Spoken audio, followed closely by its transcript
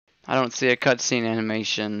I don't see a cutscene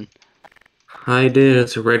animation. I do.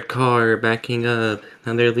 It's a red car backing up,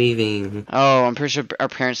 and they're leaving. Oh, I'm pretty sure our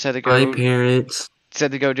parents Hi, parents.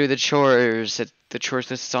 said to go do the chores. The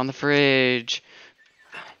chores list is on the fridge.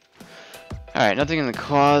 All right, nothing in the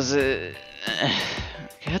closet.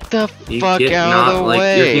 Get the You fuck get out of not the like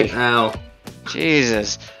way. you're ow.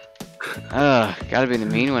 Jesus. Ugh, gotta be the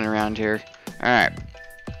mean one around here. Alright.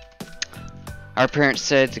 Our parents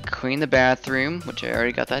said to clean the bathroom, which I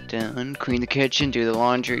already got that done. Clean the kitchen, do the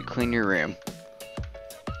laundry, clean your room.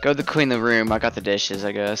 Go to clean the room, I got the dishes,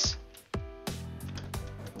 I guess.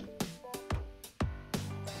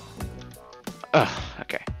 Ugh,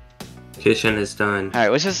 okay. Kitchen is done.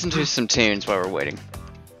 Alright, let's listen to some tunes while we're waiting.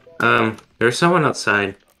 There's someone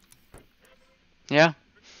outside. Yeah?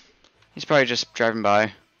 He's probably just driving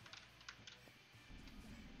by.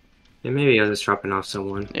 Yeah, maybe I was just dropping off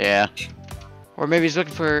someone. Yeah. Or maybe he's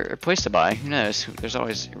looking for a place to buy. Who knows? There's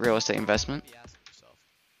always real estate investment.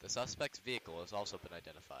 The suspect's vehicle has also been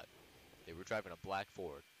identified. They were driving a black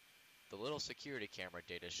Ford. The little security camera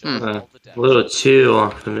data shows all the deaths A little too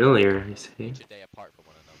familiar, I see. each a day apart from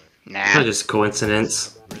one another. Nah. Not just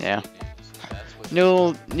coincidence. Yeah.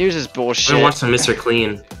 No, news is I'm bullshit. gonna watch some Mr.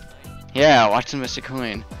 Clean. Yeah, watch some Mr.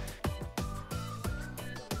 Clean.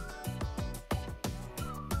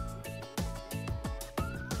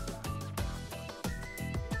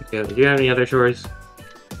 Okay, do you have any other chores?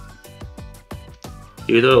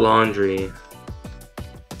 Do the laundry.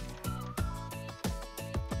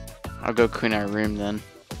 I'll go clean our room then.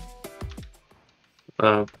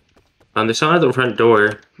 There's someone at the front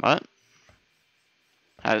door. What?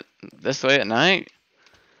 This late at night?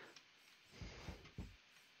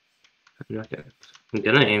 I'm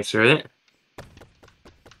gonna answer it.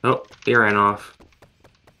 Oh, he ran off.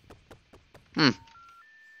 Why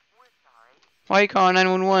are you calling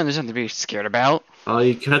 911? There's nothing to be scared about. Oh,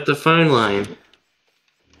 you cut the phone line.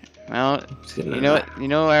 Well, you know what? You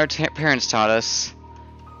know what our parents taught us.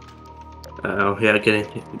 Oh, yeah,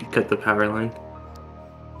 you cut the power line.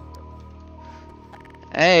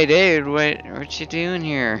 Hey, dude, what you doing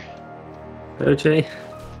here? OJ?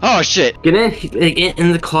 Oh shit! Get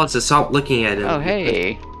in the closet, stop looking at him. Oh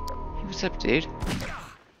hey, what's up, dude?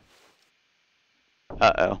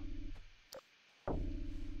 Uh-oh.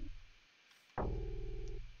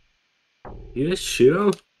 You just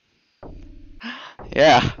shoot him?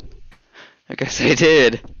 Yeah, I guess I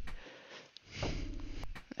did.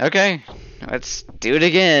 Okay, let's do it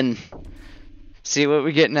again. See what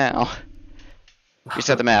we get now.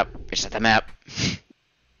 Reset the map. Reset the map.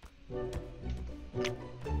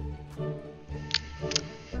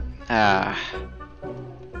 Ah.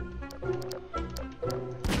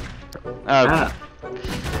 Oh. Ah.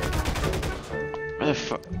 What the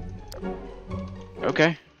fuck?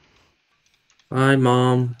 Okay. Hi,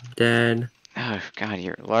 Mom, Dad. Oh god,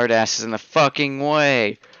 your lard ass is in the fucking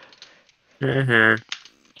way. Uh-huh.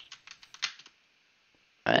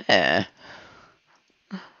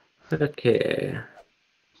 Okay.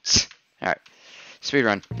 Alright. Speed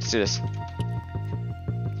run. Let's do this.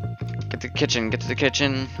 Get to the kitchen. Get to the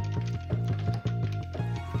kitchen.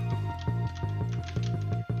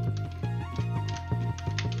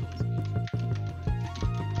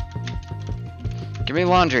 Give me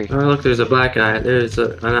laundry. Oh, look, there's a black guy. There's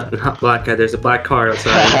a... not black guy, there's a black car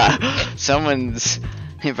outside. Someone's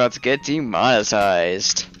about to get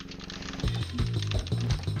demonetized.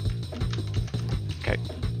 Okay.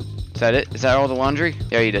 Is that it? Is that all the laundry?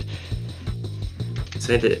 Yeah, you did. Yes,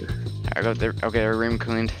 I did. I'll get our room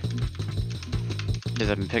cleaned. These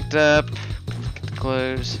have been picked up. Get the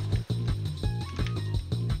clothes.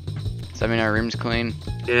 Does that mean our room's clean?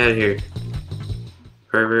 Get out of here.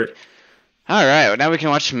 Pervert. Alright, well, now we can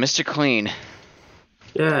watch Mr. Clean.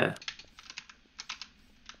 Yeah.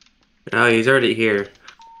 Oh, he's already here.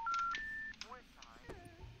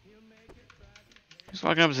 He's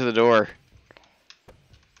walking up to the door.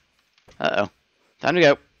 Uh-oh. Time to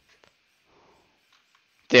go.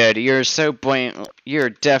 Dude, you're so blatant. You're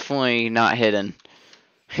definitely not hidden.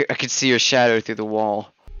 I can see your shadow through the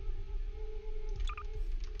wall.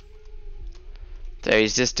 Dude,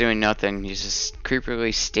 he's just doing nothing. He's just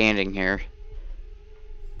creepily standing here.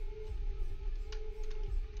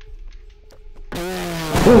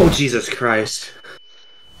 Oh, Jesus Christ.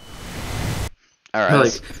 Alright.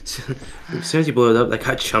 Like, as soon as you blow it up, I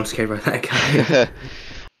got jump scared by that guy.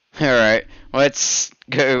 Alright, let's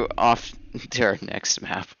go off to our next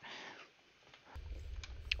map.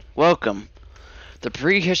 Welcome. The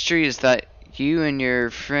prehistory is that You and your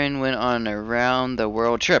friend went on a round the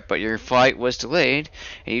world trip, but your flight was delayed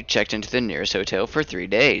and you checked into the nearest hotel for 3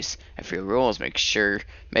 days. A few rules: make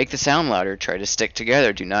the sound louder, try to stick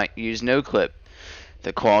together, do not use no clip.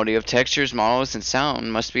 The quality of textures, models, and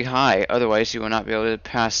sound must be high, otherwise you will not be able to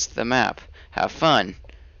pass the map. Have fun.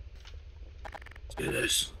 Let's do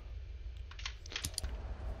this.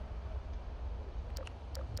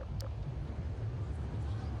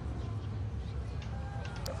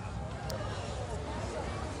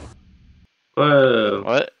 Whoa.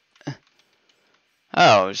 What?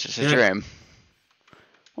 Oh, it's just a Yeah. dream.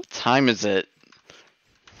 What time is it?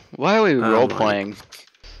 Why are we role playing?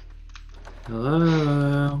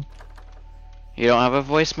 Hello. You don't have a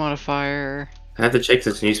voice modifier? I have to check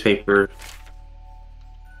this newspaper.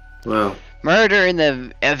 Whoa. Murder in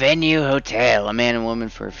the Venue Hotel. A man and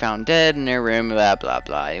woman were found dead in their room. Blah blah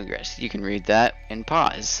blah. You can read that and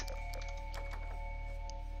pause.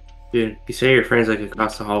 Dude, you say your friend's like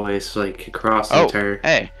across the hallway, it's like across the Oh, entire.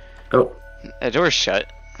 hey, Oh. the door's shut.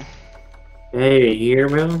 Hey, you here,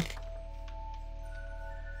 Will?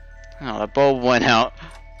 Oh, the bulb went out.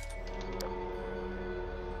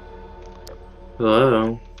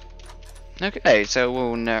 Hello. Okay, so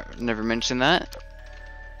we'll never mention that.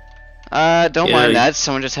 Don't Yeah, mind that.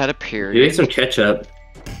 Someone just had a You period. ate some ketchup.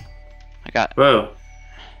 I got Whoa.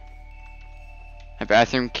 a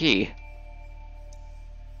bathroom key.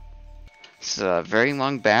 It's a very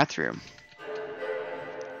long bathroom.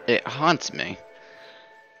 It haunts me.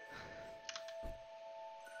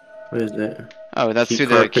 What is that? Oh, that's Key through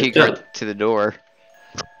the card key picked card up. to the door.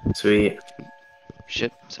 Sweet.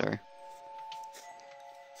 Shit, sorry.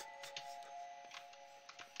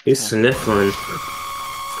 He's sniffling.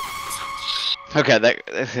 Okay,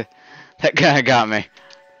 that that kind of got me.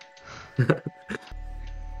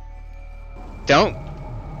 Don't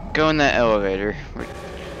go in that elevator.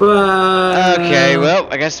 Whoa. Okay, well,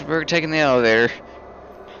 I guess we're taking the elevator.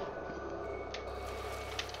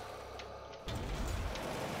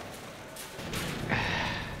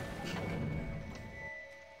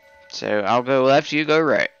 So I'll go left, you go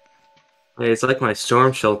right. Hey, it's like my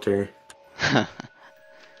storm shelter.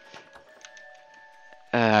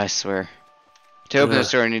 I swear. To open this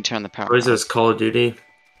door, I need to turn the power What is on. this, Call of Duty?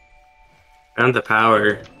 And the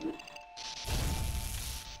power.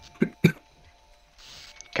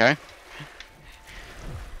 Okay.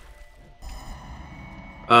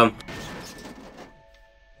 What?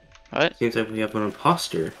 Seems like we have an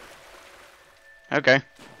imposter. Okay.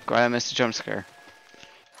 Glad I missed a jump scare.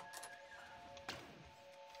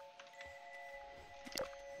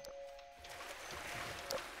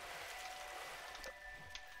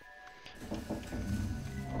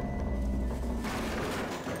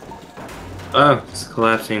 Oh, it's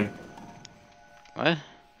collapsing. What?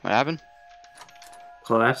 What happened?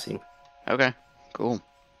 Collapsing. Okay. Cool.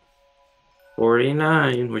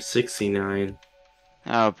 49. We're 69.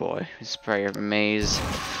 Oh boy. This is probably a maze.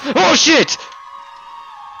 Oh shit!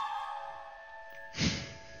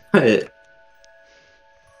 What?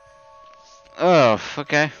 Oh,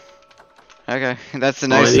 okay. Okay. That's a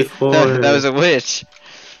nice. 24. That was a witch.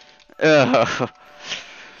 Oh.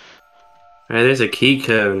 Alright, there's a key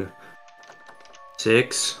code.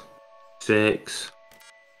 6, 6,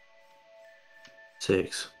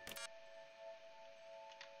 6.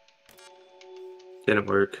 Didn't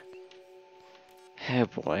work. Oh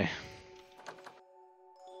boy.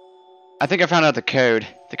 I think I found out the code.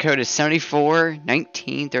 The code is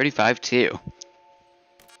 74-19-35-2.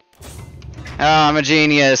 Oh, I'm a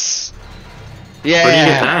genius. Yeah. Where do you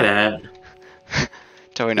get that at?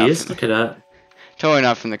 Totally You not. just look it up. Totally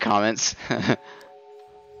not from the comments.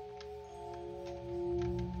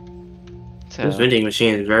 So, This vending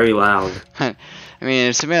machine is very loud. I mean,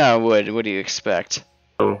 if something I would, what do you expect?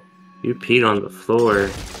 Oh, you peed on the floor.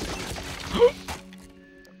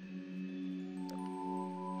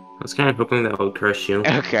 I was kind of hoping that would crush you.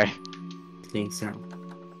 Okay. I think so.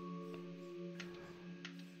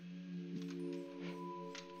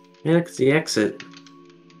 Yeah, it's the exit.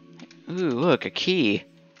 Ooh, look, a key.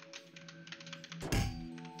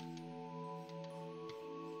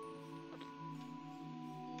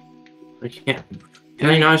 I can't. Can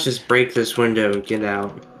I not just break this window and get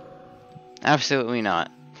out? Absolutely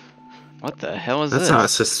not. What the hell is That's this? not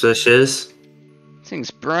suspicious. This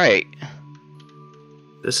thing's bright.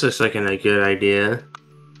 This looks like a good idea.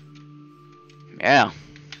 Yeah.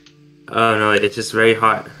 Oh no, it's just very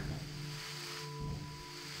hot.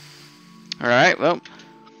 Alright, well,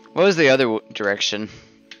 what was the other direction?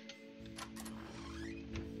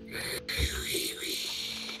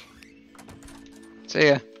 See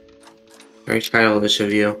ya. Very childish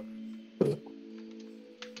of you.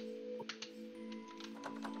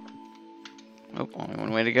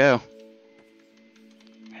 way to go.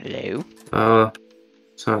 Hello?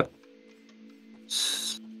 It's not.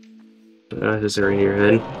 Is there in your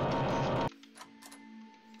head?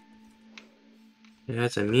 Yeah,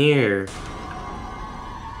 that's a mirror.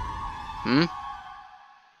 Hmm?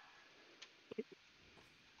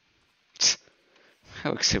 That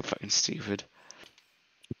looks so fucking stupid.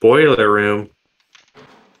 Boiler room.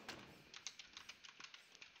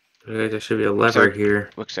 Okay, there should be a lever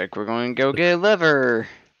here. Looks like we're going to go get a lever.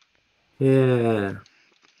 Yeah.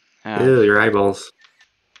 Ah, Ew, your eyeballs.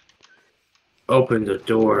 Open the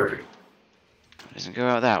door. doesn't go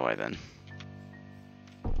out that way then.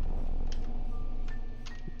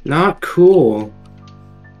 Not cool.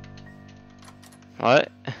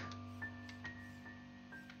 What?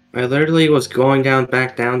 I literally was going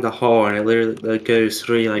back down the hall, and it literally goes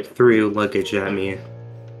through luggage at me.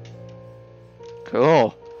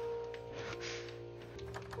 Cool.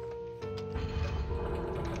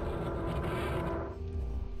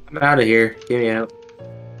 I'm out of here. Get me out.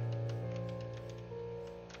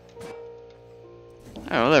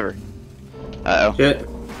 Oh, lever. Uh-oh. Shit.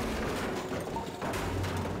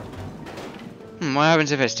 What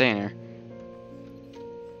happens if I stay in here?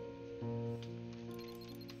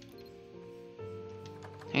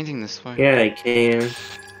 Anything this way? Yeah, I can.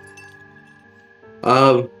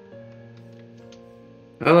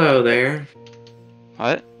 Hello there.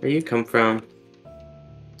 What? Where you come from?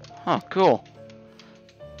 Huh, cool.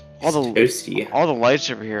 All the Toasty. all the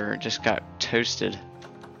lights over here just got toasted.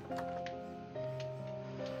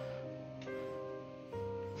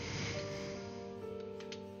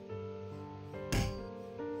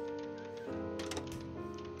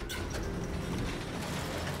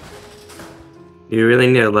 You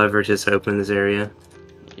really need a lever just to open this area.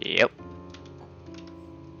 Yep.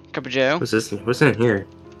 Cup of Joe. What's this? What's in here?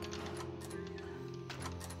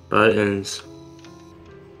 Buttons.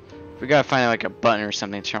 We gotta find like a button or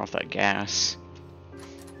something to turn off that gas.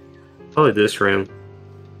 Probably this room.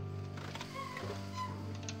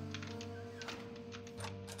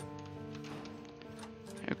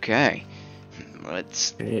 Okay.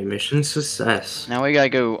 Let's. Okay, mission success. Now we gotta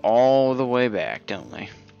go all the way back, don't we?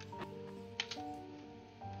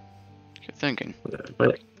 Good thinking.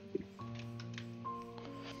 What?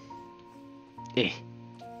 Eh.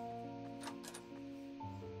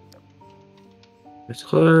 It's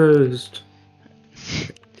closed.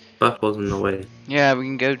 Buckle's in the way. Yeah, we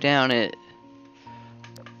can go down it.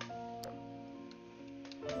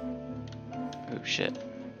 Oh shit.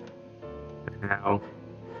 Ow.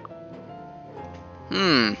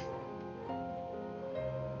 Hmm.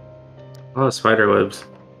 Oh, spider webs.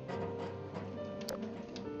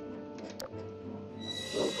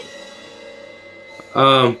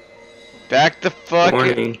 Back the fuck.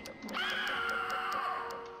 Warning.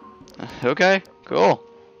 Okay, cool.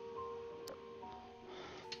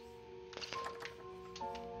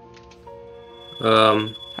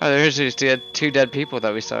 Oh, there's these two dead people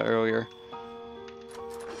that we saw earlier.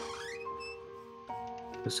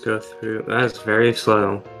 Let's go through. That's very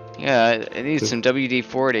slow. Yeah, it needs some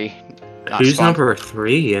WD-40. Not Who's spawn. number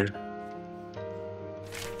 3?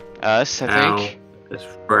 Us, I Ow. think. That's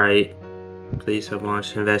right. Please have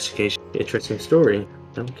launched an investigation. Interesting story.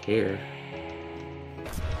 Don't care.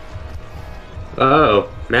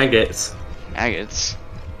 Oh, maggots. Maggots.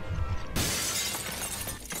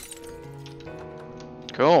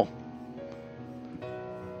 Cool.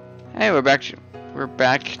 Hey, we're back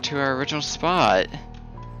to our original spot.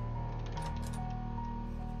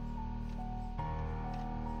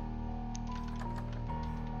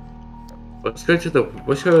 Let's go to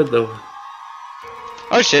the.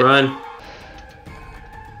 Oh shit! Run.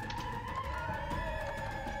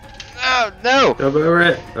 Oh no! Go over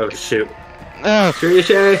it. Oh shoot. No! Shoot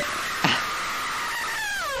you,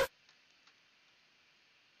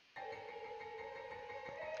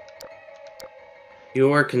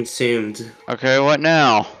 You are consumed. Okay, what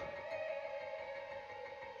now?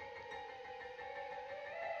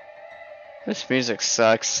 This music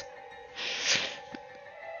sucks.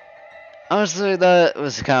 Honestly, that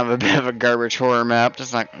was kind of a bit of a garbage horror map.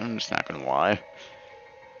 I'm just not gonna lie.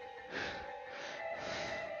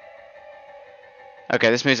 Okay,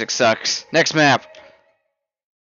 this music sucks. Next map.